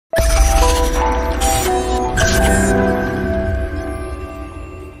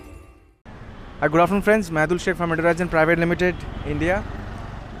Good afternoon friends, Madhul Sheikh from EDURIZON Pvt Ltd, India.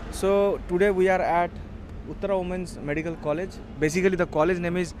 So today we are at UTTARA Women's Medical College. Basically the college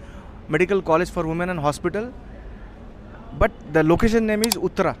name is Medical College for Women and Hospital, but the location name is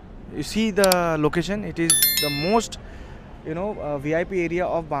UTTARA. You see the location, it is the most VIP area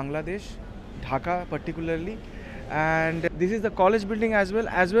of Bangladesh, Dhaka particularly, and this is the college building as well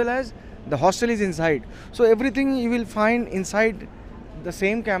as the hostel is inside. So everything you will find inside the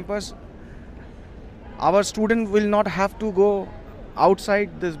same campus. Our student will not have to go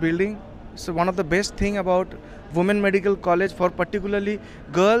outside this building. So one of the best thing about Women Medical College for particularly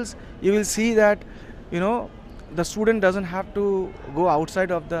girls, you will see that the student doesn't have to go outside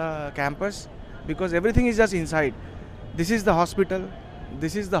of the campus because everything is just inside. This is the hospital,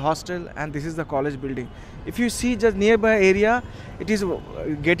 this is the hostel, and this is the college building. If you see just nearby area, it is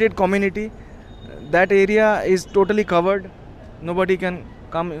a gated community. That area is totally covered. Nobody can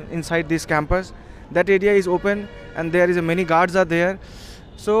come inside this campus. That area is open and there is many guards are there.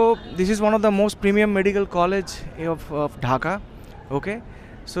 So this is one of the most premium medical college of Dhaka. Okay,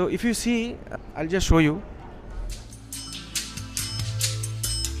 so if you see, I'll just show you.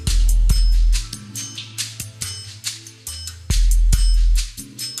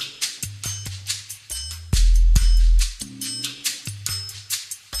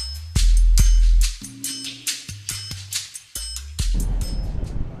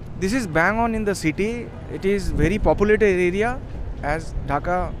 This is bang on in the city. It is very populated area as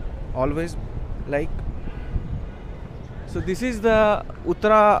Dhaka always like. So this is the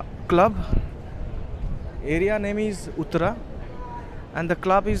UTTARA club. Area name is UTTARA and the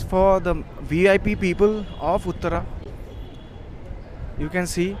club is for the VIP people of UTTARA. You can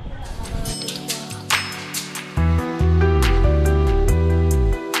see.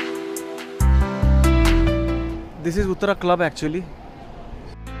 This is UTTARA club actually.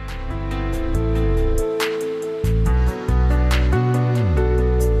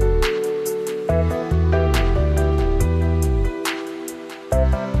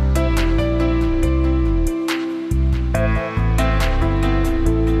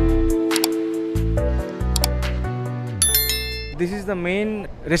 This is the main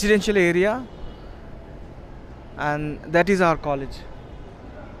residential area and that is our college.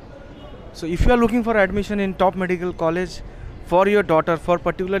 So if you are looking for admission in top medical college for your daughter, for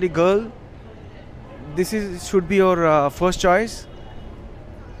particularly girl, this should be your first choice,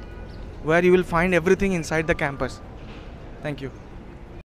 where you will find everything inside the campus. Thank you.